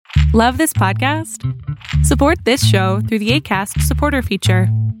Love this podcast? Support this show through the Acast supporter feature.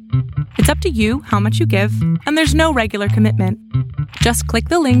 It's up to you how much you give, and there's no regular commitment. Just click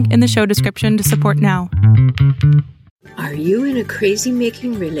the link in the show description to support now. Are you in a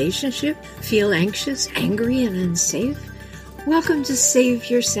crazy-making relationship? Feel anxious, angry, and unsafe? Welcome to Save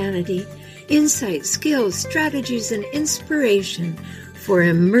Your Sanity. Insight, skills, strategies, and inspiration for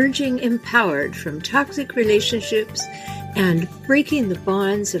emerging empowered from toxic relationships and breaking the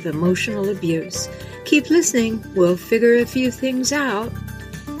bonds of emotional abuse. Keep listening. We'll figure a few things out.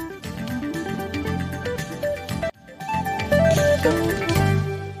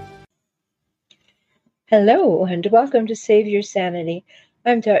 Hello, and welcome to Save Your Sanity.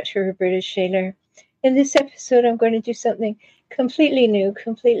 I'm Dr. Rhoberta Shaler. In this episode, I'm going to do something completely new,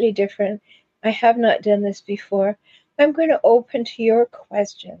 completely different. I have not done this before. I'm going to open to your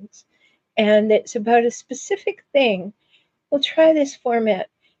questions, and it's about a specific thing. We'll try this format,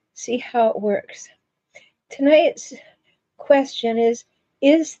 see how it works. Tonight's question is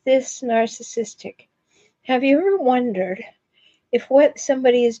this narcissistic? Have you ever wondered if what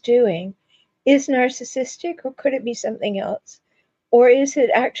somebody is doing is narcissistic, or could it be something else? Or is it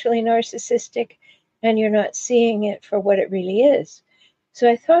actually narcissistic and you're not seeing it for what it really is?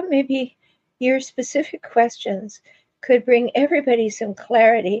 So I thought maybe your specific questions could bring everybody some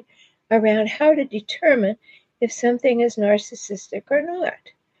clarity around how to determine if something is narcissistic or not.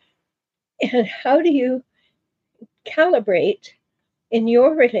 And how do you calibrate in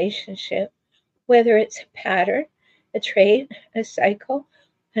your relationship, whether it's a pattern, a trait, a cycle,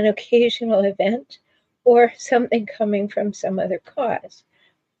 an occasional event, or something coming from some other cause.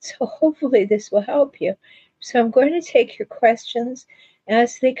 So hopefully this will help you. So I'm going to take your questions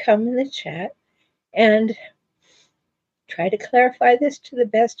as they come in the chat and try to clarify this to the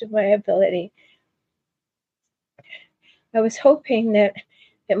best of my ability. I was hoping that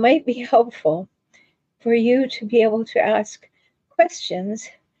it might be helpful for you to be able to ask questions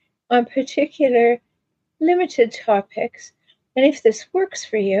on particular limited topics. And if this works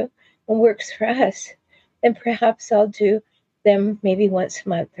for you and works for us, then perhaps I'll do them maybe once a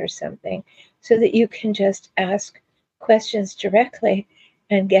month or something so that you can just ask questions directly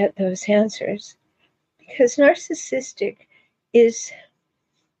and get those answers. Because narcissistic is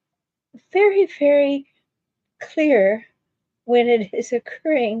very, very clear when it is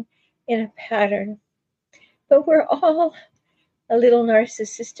occurring in a pattern. But we're all a little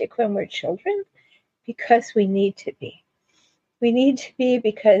narcissistic when we're children because we need to be. We need to be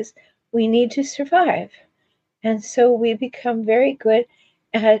because we need to survive. And so we become very good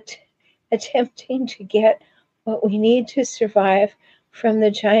at attempting to get what we need to survive from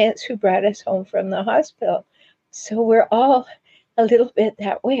the giants who brought us home from the hospital. So we're all a little bit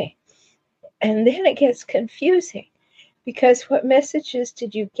that way. And then it gets confusing because what messages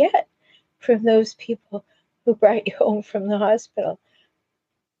did you get from those people who brought you home from the hospital?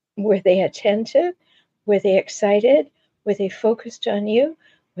 Were they attentive? Were they excited? Were they focused on you?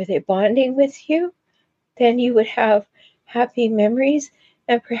 Were they bonding with you? Then you would have happy memories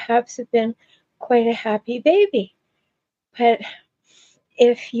and perhaps have been quite a happy baby. But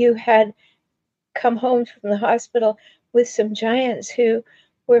if you had come home from the hospital with some giants who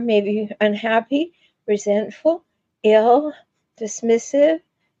were maybe unhappy, resentful, ill, dismissive,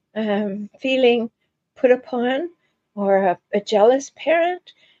 feeling put upon, or a jealous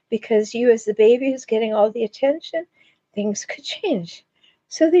parent because you as the baby is getting all the attention, things could change.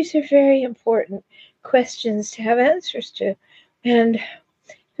 So these are very important questions to have answers to. And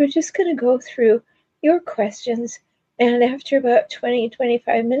we're just going to go through your questions. And after about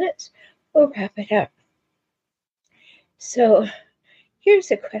 20-25 minutes, we'll wrap it up. So here's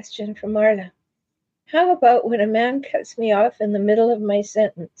a question from Marla. How about when a man cuts me off in the middle of my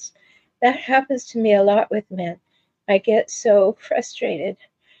sentence? That happens to me a lot with men. I get so frustrated.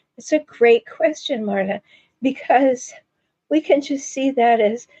 It's a great question, Marla, because we can just see that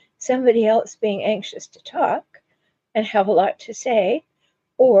as somebody else being anxious to talk and have a lot to say.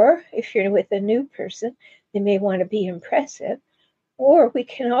 Or if you're with a new person, they may want to be impressive. Or we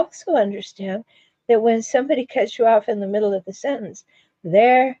can also understand that when somebody cuts you off in the middle of the sentence,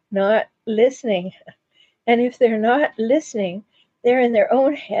 they're not listening. And if they're not listening, they're in their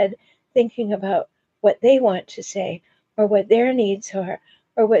own head thinking about what they want to say or what their needs are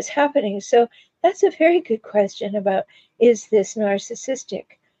or what's happening. So that's a very good question about, is this narcissistic?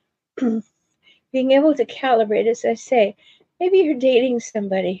 Being able to calibrate, as I say, maybe you're dating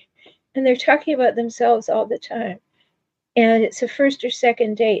somebody and they're talking about themselves all the time. And it's a first or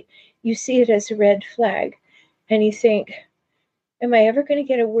second date. You see it as a red flag. And you think, am I ever going to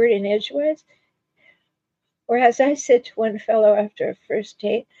get a word in edgewise? Or as I said to one fellow after a first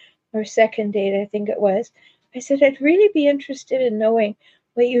date, or second date, I think it was, I said, I'd really be interested in knowing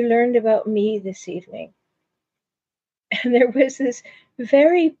what you learned about me this evening. And there was this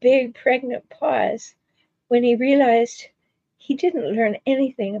very big pregnant pause when he realized he didn't learn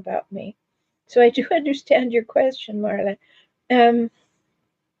anything about me. So I do understand your question, Marla.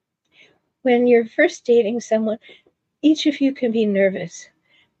 When you're first dating someone, each of you can be nervous.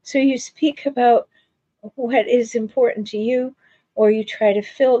 So you speak about what is important to you, or you try to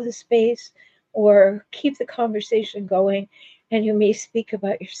fill the space or keep the conversation going, and you may speak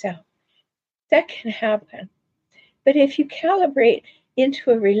about yourself. That can happen. But if you calibrate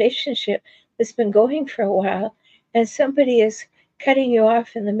into a relationship that's been going for a while and somebody is cutting you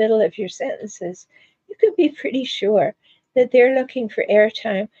off in the middle of your sentences, you can be pretty sure that they're looking for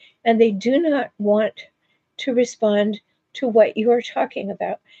airtime and they do not want to respond to what you're talking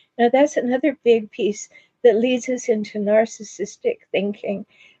about. Now, that's another big piece that leads us into narcissistic thinking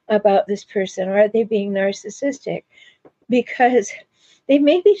about this person. Are they being narcissistic? Because they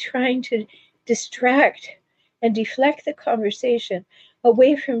may be trying to distract and deflect the conversation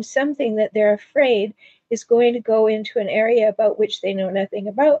away from something that they're afraid is going to go into an area about which they know nothing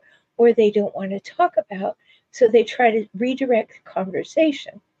about or they don't want to talk about. So they try to redirect the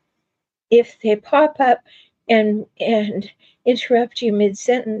conversation. If they pop up and interrupt you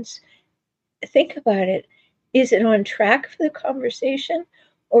mid-sentence, think about it. Is it on track for the conversation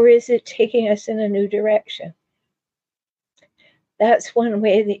or is it taking us in a new direction? That's one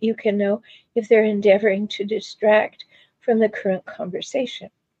way that you can know if they're endeavoring to distract from the current conversation.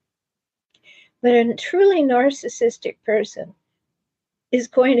 But a truly narcissistic person is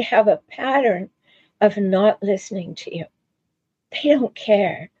going to have a pattern of not listening to you. They don't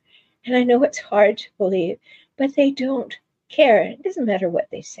care. And I know it's hard to believe, but they don't care. It doesn't matter what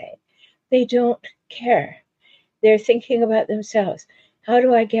they say. They don't care. They're thinking about themselves. How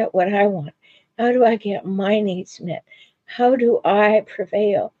do I get what I want? How do I get my needs met? How do I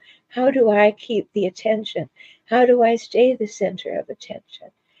prevail? How do I keep the attention? How do I stay the center of attention?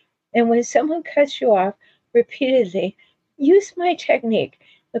 And when someone cuts you off repeatedly, use my technique,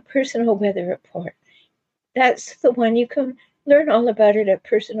 the personal weather report. That's the one you can learn all about it at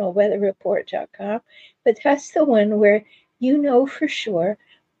personalweatherreport.com. But that's the one where you know for sure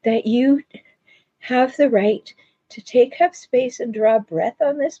that you have the right to take up space and draw breath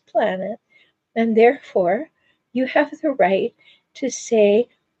on this planet, and therefore you have the right to say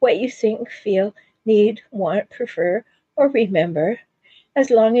what you think, feel, need, want, prefer, or remember, as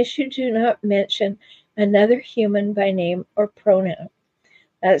long as you do not mention another human by name or pronoun.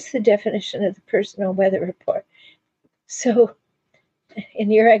 That's the definition of the personal weather report. So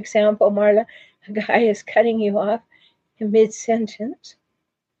in your example, Marla, a guy is cutting you off in mid-sentence.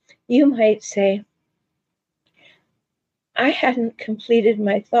 You might say, I hadn't completed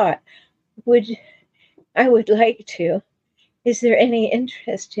my thought. I would like to. Is there any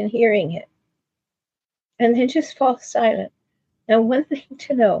interest in hearing it? And then just fall silent. Now, one thing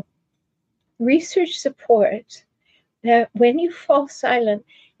to know, research supports that when you fall silent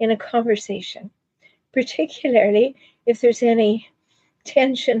in a conversation, particularly if there's any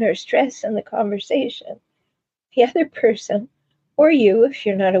tension or stress in the conversation, the other person, or you, if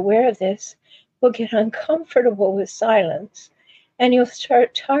you're not aware of this, will get uncomfortable with silence and you'll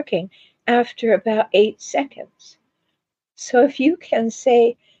start talking after about 8 seconds. So if you can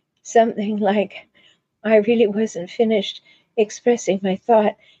say something like, I really wasn't finished expressing my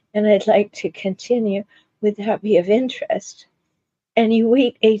thought and I'd like to continue, would that be of interest? And you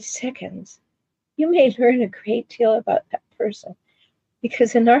wait 8 seconds, you may learn a great deal about that person,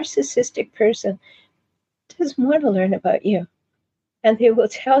 because a narcissistic person doesn't want to learn about you. And they will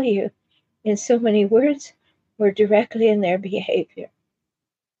tell you in so many words or directly in their behavior.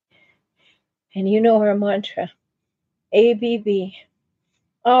 And you know our mantra, ABB,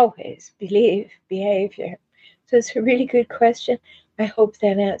 always believe behavior. So it's a really good question. I hope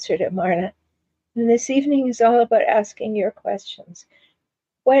that answered it, Marla. And this evening is all about asking your questions.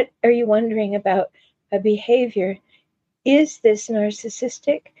 What are you wondering about a behavior? Is this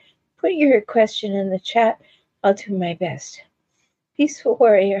narcissistic? Put your question in the chat. I'll do my best. Peaceful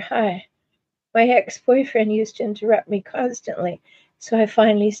warrior, hi. My ex-boyfriend used to interrupt me constantly, so I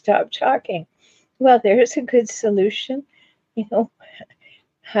finally stopped talking. Well, there's a good solution.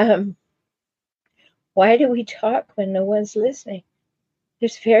 Why do we talk when no one's listening?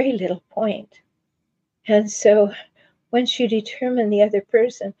 There's very little point. And so once you determine the other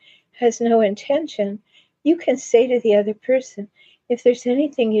person has no intention, you can say to the other person, if there's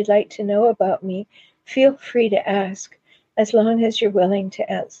anything you'd like to know about me, feel free to ask, as long as you're willing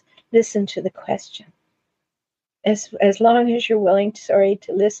to listen to the question. as long as you're willing, to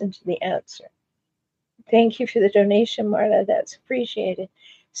listen to the answer. Thank you for the donation, Marla. That's appreciated.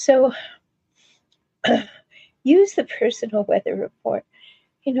 So use the personal weather report.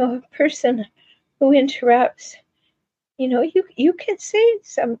 A person who interrupts, you can say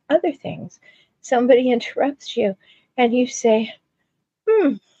some other things. Somebody interrupts you and you say,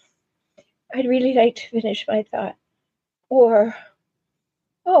 I'd really like to finish my thought. Or,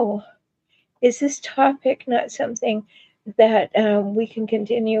 oh, is this topic not something that we can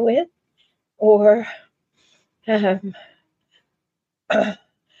continue with? Or, I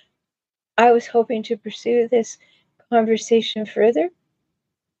was hoping to pursue this conversation further.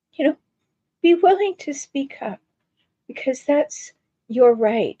 Be willing to speak up, because that's your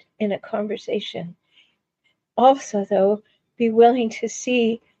right in a conversation. Also, though, be willing to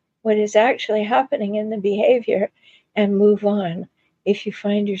see what is actually happening in the behavior and move on if you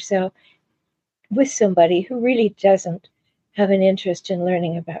find yourself with somebody who really doesn't have an interest in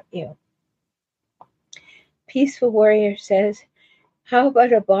learning about you. Peaceful Warrior says, how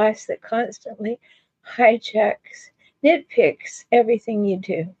about a boss that constantly hijacks, nitpicks everything you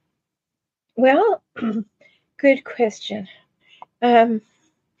do? Well, good question. A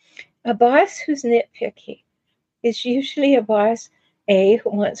boss who's nitpicky is usually a boss, A, who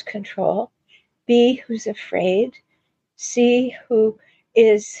wants control, B, who's afraid, C, who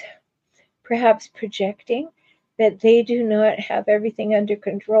is perhaps projecting that they do not have everything under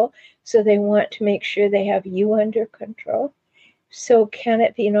control, so they want to make sure they have you under control. So can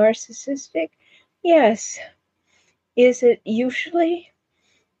it be narcissistic? Yes. Is it usually?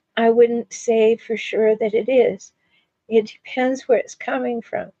 I wouldn't say for sure that it is. It depends where it's coming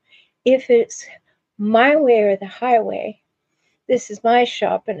from. If it's my way or the highway, this is my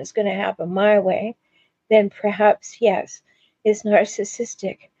shop and it's going to happen my way, then perhaps, yes, it's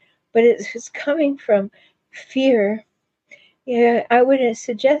narcissistic. But if it's coming from fear, I would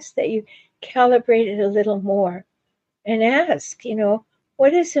suggest that you calibrate it a little more and ask,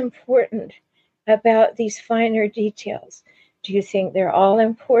 what is important about these finer details? Do you think they're all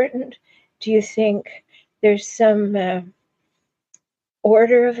important? Do you think there's some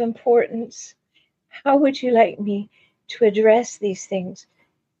order of importance? How would you like me to address these things?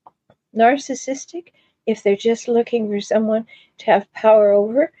 Narcissistic, if they're just looking for someone to have power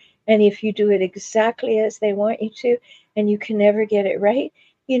over, and if you do it exactly as they want you to, and you can never get it right,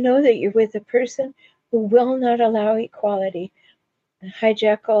 you know that you're with a person who will not allow equality.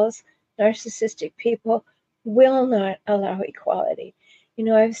 Hijackals, narcissistic people will not allow equality.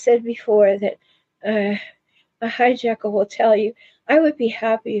 I've said before that a hijackal will tell you, I would be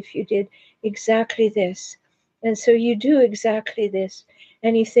happy if you did exactly this. And so you do exactly this,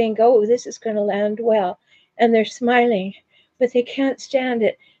 and you think, oh, this is going to land well. And they're smiling, but they can't stand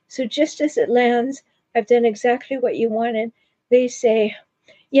it. So just as it lands, I've done exactly what you wanted, they say,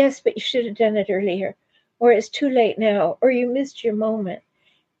 yes, but you should have done it earlier, or it's too late now, or you missed your moment.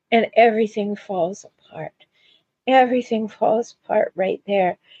 And everything falls apart. Everything falls apart right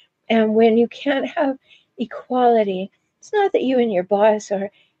there. And when you can't have equality, it's not that you and your boss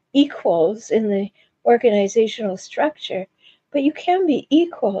are equals in the organizational structure, but you can be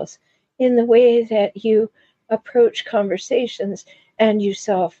equals in the way that you approach conversations and you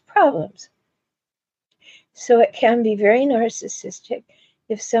solve problems. So it can be very narcissistic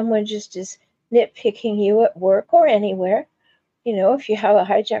if someone just is nitpicking you at work or anywhere. If you have a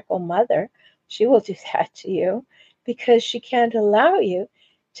hijackal mother, she will do that to you because she can't allow you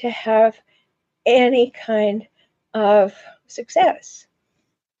to have any kind of success.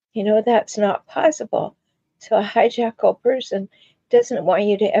 That's not possible. So a hijackal person doesn't want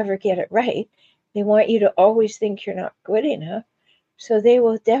you to ever get it right. They want you to always think you're not good enough. So they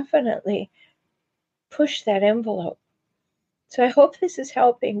will definitely push that envelope. So I hope this is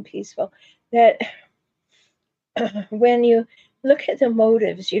helping, Peaceful, that when you look at the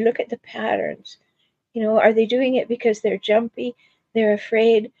motives, you look at the patterns, are they doing it because they're jumpy? They're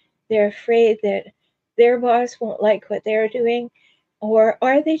afraid that their boss won't like what they're doing? Or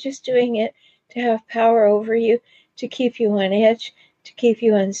are they just doing it to have power over you, to keep you on edge, to keep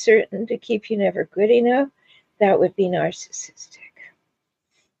you uncertain, to keep you never good enough? That would be narcissistic.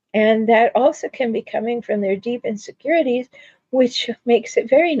 And that also can be coming from their deep insecurities, which makes it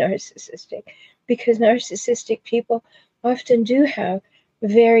very narcissistic, because narcissistic people often do have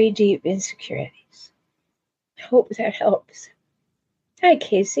very deep insecurities. I hope that helps. Hi,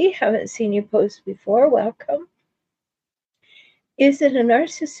 Casey. Haven't seen you post before. Welcome. Is it a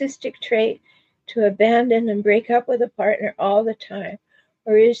narcissistic trait to abandon and break up with a partner all the time?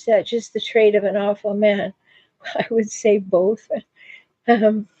 Or is that just the trait of an awful man? I would say both.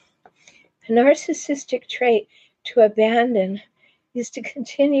 A narcissistic trait to abandon is to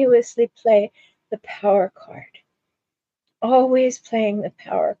continuously play the power card. Always playing the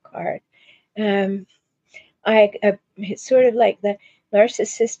power card. It's sort of like the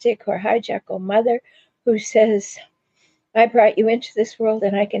narcissistic or hijackal mother who says, I brought you into this world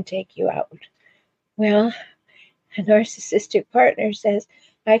and I can take you out. Well, a narcissistic partner says,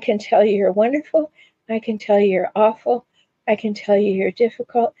 I can tell you you're wonderful. I can tell you you're awful. I can tell you you're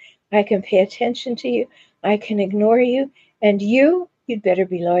difficult. I can pay attention to you. I can ignore you. And you'd better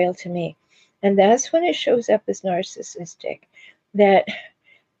be loyal to me. And that's when it shows up as narcissistic, that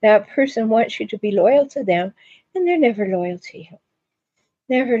person wants you to be loyal to them, and they're never loyal to you.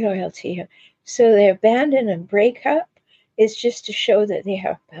 Never loyal to you. So they abandon and break up is just to show that they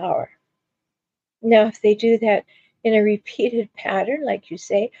have power. Now, if they do that in a repeated pattern, like you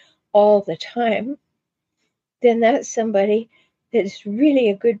say, all the time, then that's somebody that is really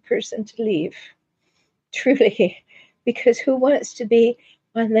a good person to leave. Truly. Because who wants to be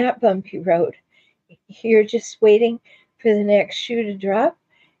on that bumpy road? You're just waiting for the next shoe to drop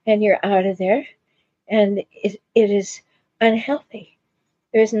and you're out of there. And it is unhealthy.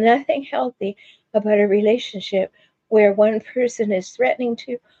 There's nothing healthy about a relationship where one person is threatening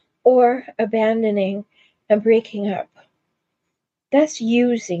to or abandoning and breaking up. That's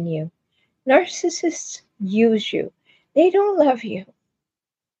using you. Narcissists use you. They don't love you.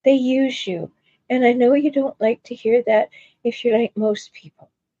 They use you. And I know you don't like to hear that if you're like most people,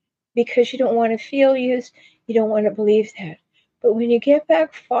 because you don't want to feel used. You don't want to believe that. But when you get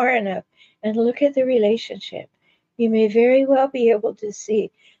back far enough and look at the relationship, you may very well be able to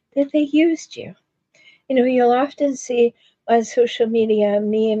see that they used you. You know, you'll often see on social media a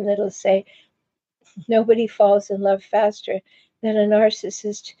meme that'll say, nobody falls in love faster than a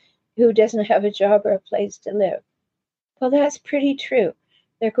narcissist who doesn't have a job or a place to live. Well, that's pretty true.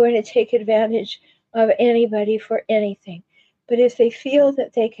 They're going to take advantage of anybody for anything. But if they feel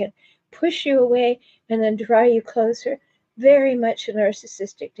that they can push you away and then draw you closer, very much a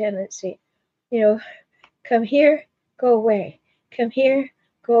narcissistic tendency. You know, come here, go away. Come here,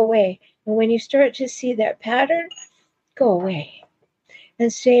 go away. And when you start to see that pattern, go away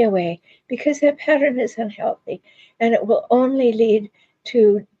and stay away, because that pattern is unhealthy and it will only lead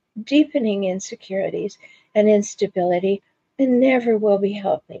to deepening insecurities and instability and never will be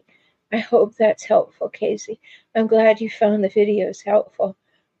healthy. I hope that's helpful, Casey. I'm glad you found the videos helpful.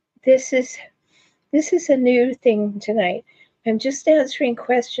 This is a new thing tonight. I'm just answering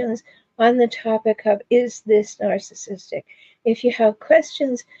questions on the topic of, is this narcissistic? If you have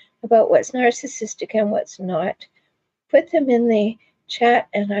questions about what's narcissistic and what's not, put them in the chat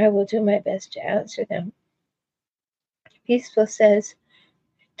and I will do my best to answer them. Peaceful says,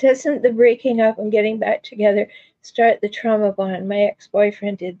 doesn't the breaking up and getting back together start the trauma bond? My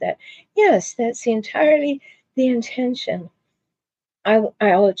ex-boyfriend did that. Yes, that's entirely the intention.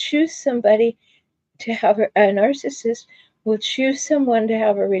 I'll choose somebody to have a narcissist will choose someone to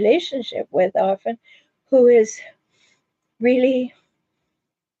have a relationship with often who is really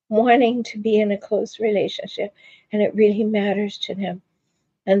wanting to be in a close relationship and it really matters to them.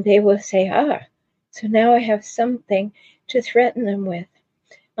 And they will say, so now I have something to threaten them with.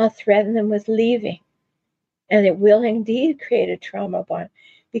 I'll threaten them with leaving. And it will indeed create a trauma bond,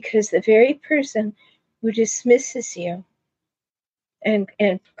 because the very person who dismisses you and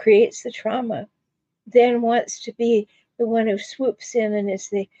creates the trauma then wants to be the one who swoops in and is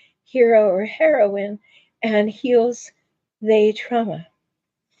the hero or heroine and heals the trauma.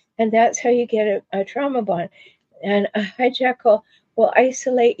 And that's how you get a trauma bond. And a hijackal will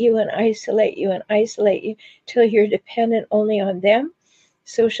isolate you and isolate you and isolate you till you're dependent only on them,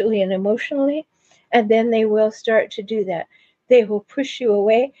 socially and emotionally. And then they will start to do that. They will push you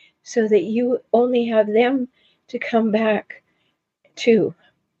away so that you only have them to come back to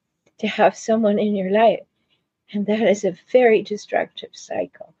have someone in your life. And that is a very destructive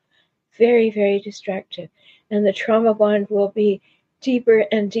cycle. Very, very destructive. And the trauma bond will be deeper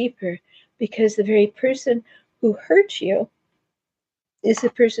and deeper, because the very person who hurt you is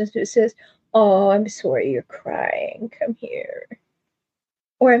the person who says, oh, I'm sorry you're crying, come here.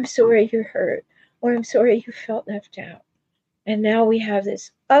 Or I'm sorry you're hurt. Or I'm sorry you felt left out. And now we have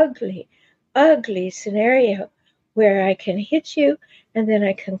this ugly, ugly scenario where I can hit you and then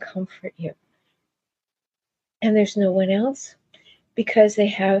I can comfort you. And there's no one else, because they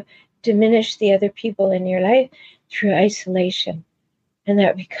have diminished the other people in your life through isolation. And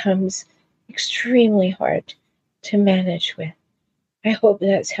that becomes extremely hard to manage with. I hope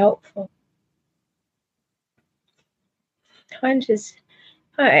that's helpful.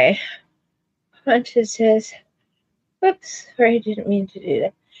 Hi. Hunter says, whoops, sorry, I didn't mean to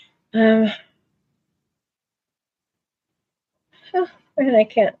do that. Oh, and I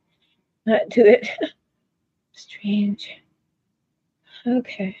can't not do it. Strange.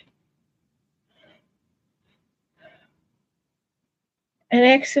 Okay. An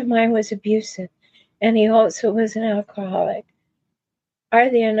ex of mine was abusive, and he also was an alcoholic. Are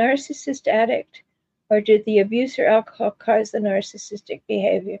they a narcissist addict, or did the abuse or alcohol cause the narcissistic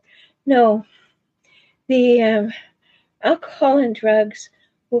behavior? No, the alcohol and drugs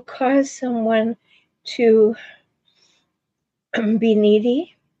will cause someone to be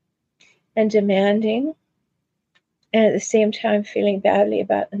needy and demanding, and at the same time feeling badly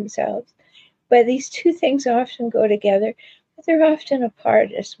about themselves. But these two things often go together, but they're often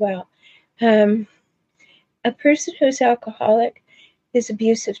apart as well. A person who's alcoholic is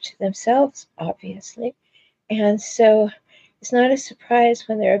abusive to themselves, obviously. And so it's not a surprise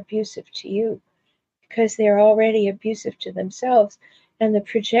when they're abusive to you, because they're already abusive to themselves. And the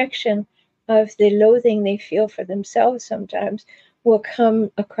projection of the loathing they feel for themselves sometimes will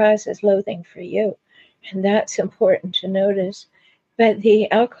come across as loathing for you. And that's important to notice. But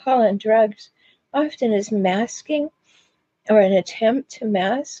the alcohol and drugs often is masking, or an attempt to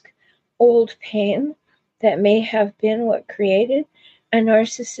mask, old pain that may have been what created a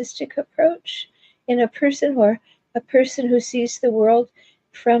narcissistic approach in a person, or a person who sees the world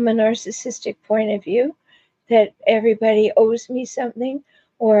from a narcissistic point of view, that everybody owes me something,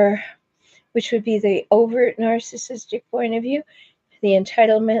 or which would be the overt narcissistic point of view, the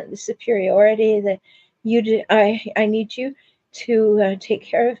entitlement, the superiority, that I need you to take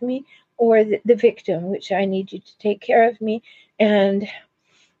care of me, or the victim, which I need you to take care of me, and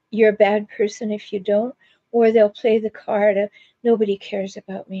you're a bad person if you don't. Or they'll play the card of nobody cares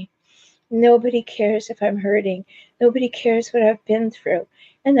about me. Nobody cares if I'm hurting. Nobody cares what I've been through.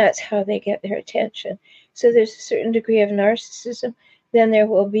 And that's how they get their attention. So there's a certain degree of narcissism. Then there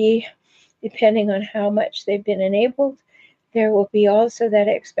will be, depending on how much they've been enabled, there will be also that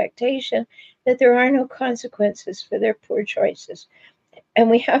expectation that there are no consequences for their poor choices. And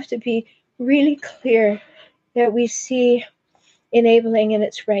we have to be really clear that we see enabling in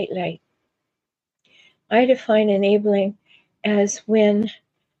its right light. I define enabling as when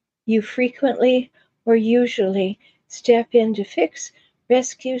you frequently or usually step in to fix,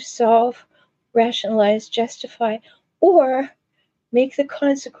 rescue, solve, rationalize, justify, or make the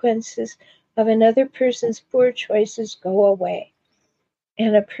consequences of another person's poor choices go away.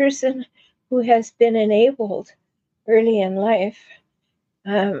 And a person who has been enabled early in life,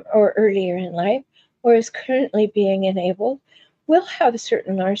 or earlier in life, or is currently being enabled, will have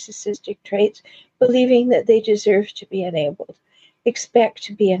certain narcissistic traits, believing that they deserve to be enabled, expect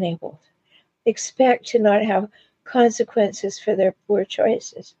to be enabled, expect to not have consequences for their poor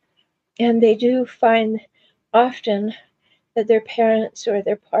choices. And they do find often that their parents or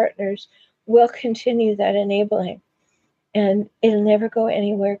their partners will continue that enabling, and it'll never go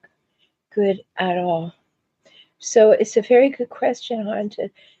anywhere good at all. So it's a very good question, Haunted,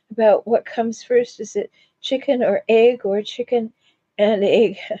 about what comes first. Is it chicken or egg, or chicken and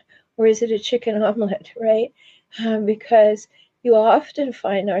egg, or is it a chicken omelet, right? Because you often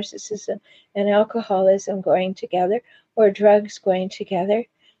find narcissism and alcoholism going together, or drugs going together,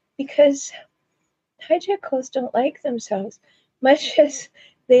 because hijackals don't like themselves, much as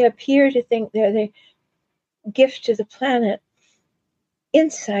they appear to think they're the gift to the planet.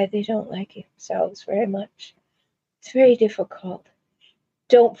 Inside, they don't like themselves very much. It's very difficult.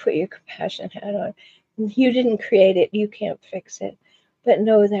 Don't put your compassion hat on. You didn't create it. You can't fix it. But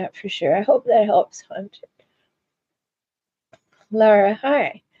know that for sure. I hope that helps, Hunter. Laura,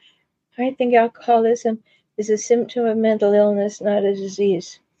 hi. I think alcoholism is a symptom of mental illness, not a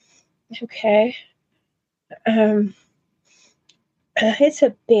disease. Okay. It's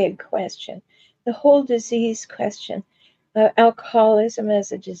a big question. The whole disease question. Alcoholism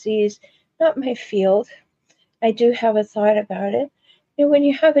as a disease, not my field. I do have a thought about it. You know, when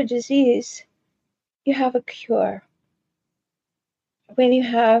you have a disease, you have a cure. When you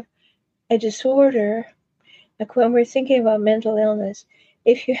have a disorder, like when we're thinking about mental illness,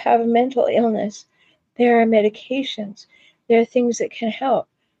 if you have a mental illness, there are medications. There are things that can help.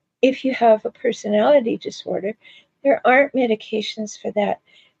 If you have a personality disorder, there aren't medications for that.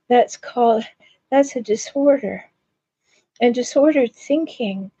 That's a disorder. And disordered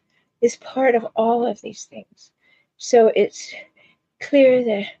thinking is part of all of these things. So it's clear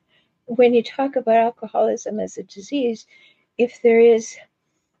that when you talk about alcoholism as a disease, if there is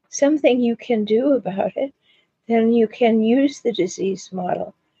something you can do about it, then you can use the disease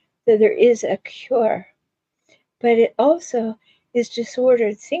model, that there is a cure. But it also is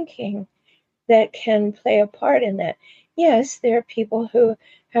disordered thinking that can play a part in that. Yes, there are people who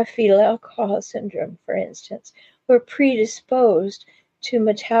have fetal alcohol syndrome, for instance, who are predisposed to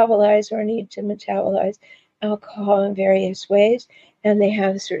metabolize or need to metabolize alcohol in various ways, and they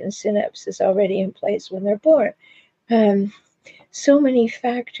have certain synapses already in place when they're born. So many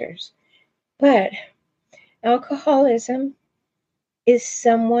factors. But alcoholism is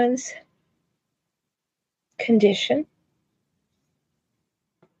someone's condition.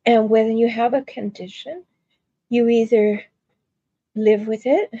 And when you have a condition, you either live with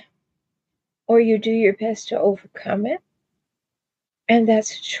it or you do your best to overcome it. And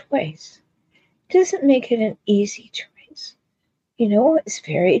that's a choice. It doesn't make it an easy choice. It's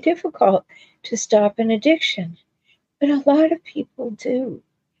very difficult to stop an addiction, but a lot of people do.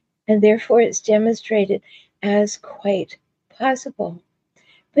 And therefore it's demonstrated as quite possible.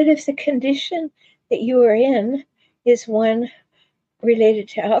 But if the condition that you are in is one related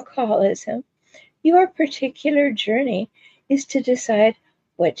to alcoholism, your particular journey is to decide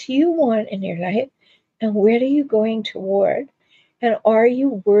what do you want in your life and where are you going toward, and are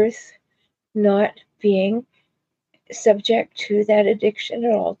you worth not being subject to that addiction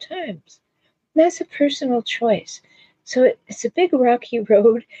at all times? And that's a personal choice. So it's a big rocky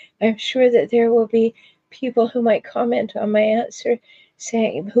road. I'm sure that there will be people who might comment on my answer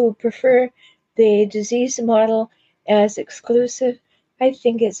saying who prefer the disease model as exclusive. I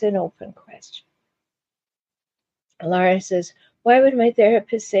think it's an open question. Laura says, why would my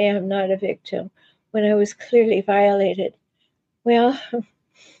therapist say I'm not a victim when I was clearly violated? Well,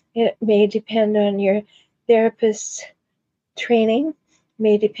 it may depend on your therapist's training,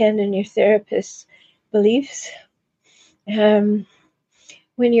 may depend on your therapist's beliefs. When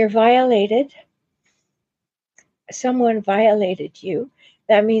you're violated, someone violated you.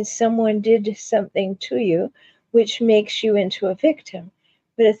 That means someone did something to you, which makes you into a victim.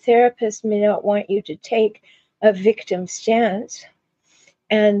 But a therapist may not want you to take a victim stance.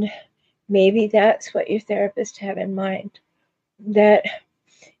 And maybe that's what your therapist had in mind. That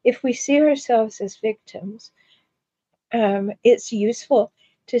if we see ourselves as victims, it's useful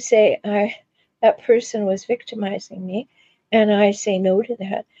to say, that person was victimizing me, and I say no to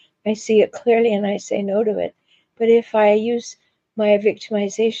that. I see it clearly and I say no to it. But if I use my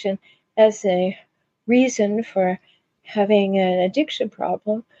victimization as a reason for having an addiction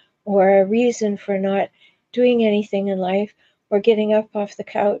problem, or a reason for not doing anything in life, or getting up off the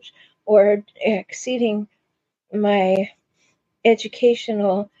couch, or exceeding my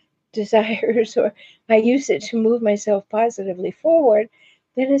educational desires, or I use it to move myself positively forward,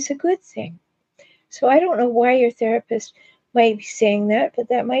 then it's a good thing. So I don't know why your therapist might be saying that, but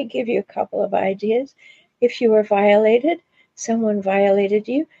that might give you a couple of ideas. If you were violated, someone violated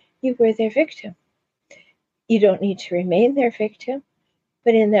you, you were their victim. You don't need to remain their victim,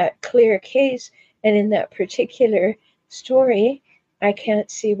 but in that clear case and in that particular story, I can't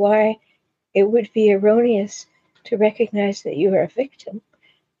see why it would be erroneous to recognize that you are a victim.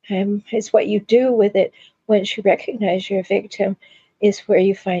 It's what you do with it once you recognize you're a victim is where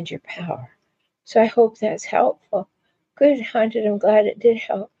you find your power. So I hope that's helpful. Good, Haunted. I'm glad it did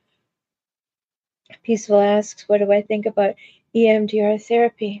help. Peaceful asks, what do I think about EMDR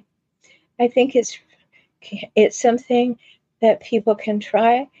therapy? I think it's something that people can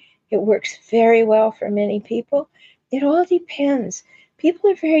try. It works very well for many people. It all depends. People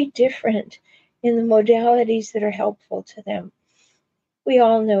are very different in the modalities that are helpful to them. We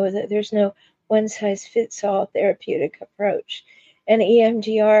all know that there's no one-size-fits-all therapeutic approach. And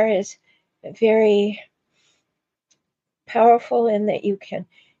EMDR is very powerful in that you can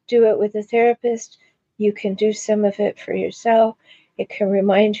do it with a therapist. You can do some of it for yourself. It can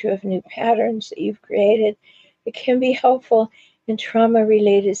remind you of new patterns that you've created. It can be helpful in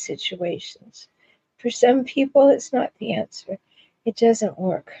trauma-related situations. For some people, it's not the answer. It doesn't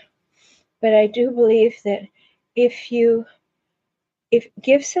work. But I do believe that if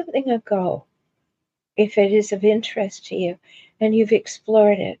give something a go, if it is of interest to you and you've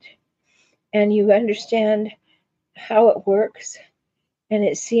explored it and you understand how it works and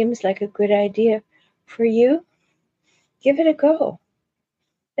it seems like a good idea for you, give it a go.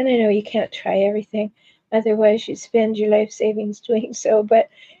 And I know you can't try everything, otherwise you spend your life savings doing so, but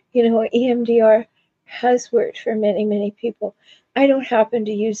EMDR has worked for many, many people. I don't happen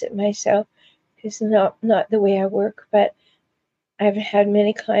to use it myself because not the way I work, but I've had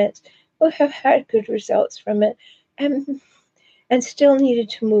many clients who have had good results from it and still needed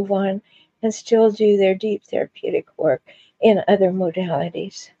to move on and still do their deep therapeutic work in other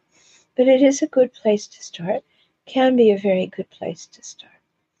modalities. But it is a good place to start, can be a very good place to start.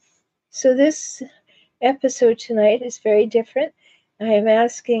 So this episode tonight is very different. I am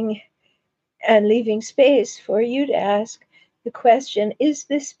asking and leaving space for you to ask the question, is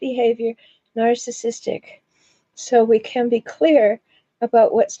this behavior narcissistic? so we can be clear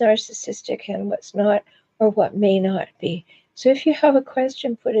about what's narcissistic and what's not, or what may not be. So if you have a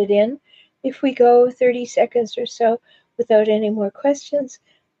question, put it in. If we go 30 seconds or so without any more questions,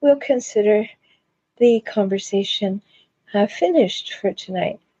 we'll consider the conversation finished for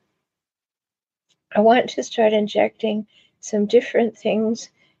tonight. I want to start injecting some different things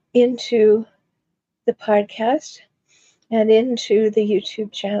into the podcast and into the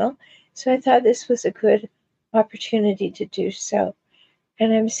YouTube channel. So I thought this was a good opportunity to do so.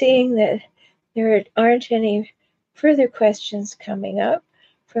 And I'm seeing that there aren't any further questions coming up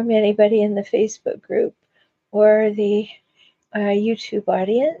from anybody in the Facebook group or the YouTube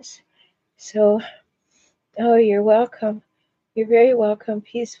audience. So, you're welcome. You're very welcome.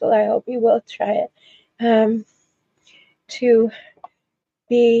 Peaceful. I hope you will try it. To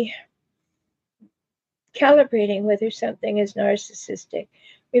be calibrating whether something is narcissistic.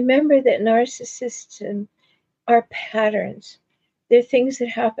 Remember that narcissists are patterns. They're things that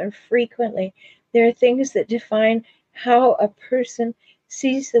happen frequently. There are things that define how a person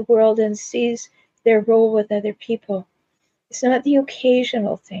sees the world and sees their role with other people. It's not the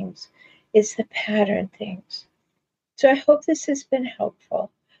occasional things, it's the pattern things. So I hope this has been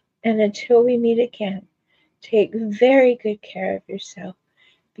helpful. And until we meet again, take very good care of yourself,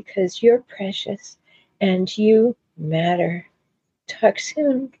 because you're precious and you matter. Talk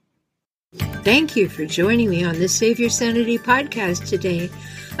soon. Thank you for joining me on the Save Your Sanity podcast today.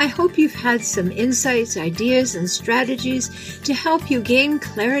 I hope you've had some insights, ideas, and strategies to help you gain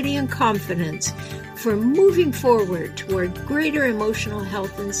clarity and confidence for moving forward toward greater emotional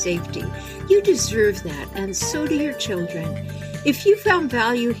health and safety. You deserve that, and so do your children. If you found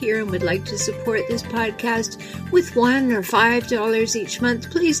value here and would like to support this podcast with $1 or $5 each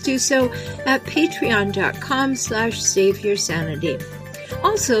month, please do so at patreon.com/saveyoursanity.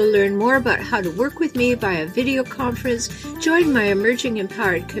 Also, learn more about how to work with me via video conference, join my Emerging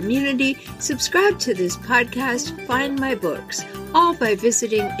Empowered community, subscribe to this podcast, find my books, all by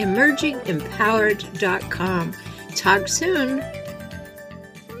visiting emergingempowered.com. Talk soon.